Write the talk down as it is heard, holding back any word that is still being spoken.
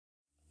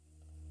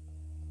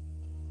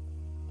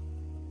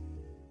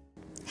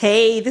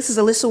Hey, this is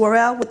Alyssa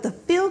Worrell with the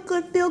Feel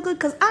Good,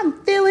 because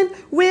I'm feeling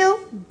real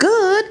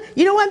good.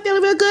 You know why I'm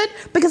feeling real good?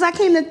 Because I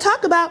came to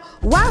talk about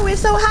why we're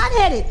so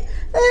hot-headed.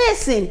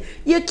 Listen,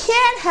 you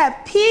can't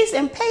have peace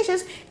and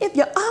patience if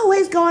you're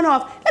always going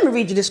off. Let me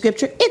read you the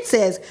scripture. It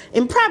says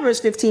in Proverbs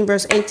 15,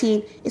 verse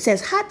 18, it says,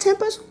 hot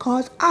tempers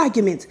cause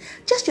arguments.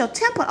 Just your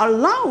temper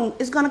alone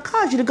is going to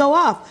cause you to go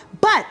off.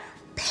 But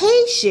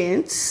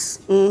patience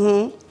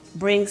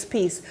brings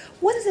peace.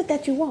 What is it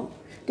that you want?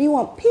 Do you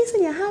want peace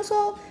in your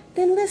household?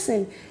 Then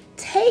listen,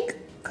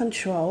 take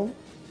control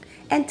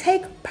and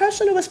take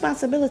personal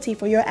responsibility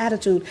for your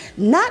attitude,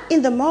 not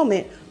in the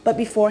moment, but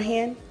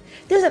beforehand.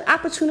 There's an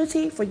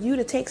opportunity for you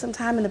to take some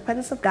time in the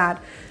presence of God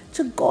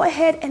to go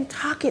ahead and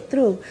talk it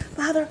through.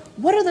 Father,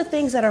 what are the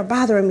things that are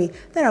bothering me,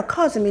 that are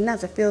causing me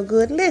not to feel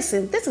good?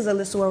 Listen, this is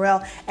Alyssa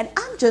Worrell, and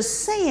I'm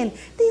just saying,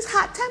 these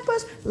hot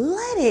tempers,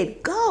 let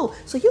it go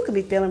so you can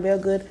be feeling real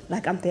good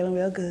like I'm feeling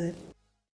real good.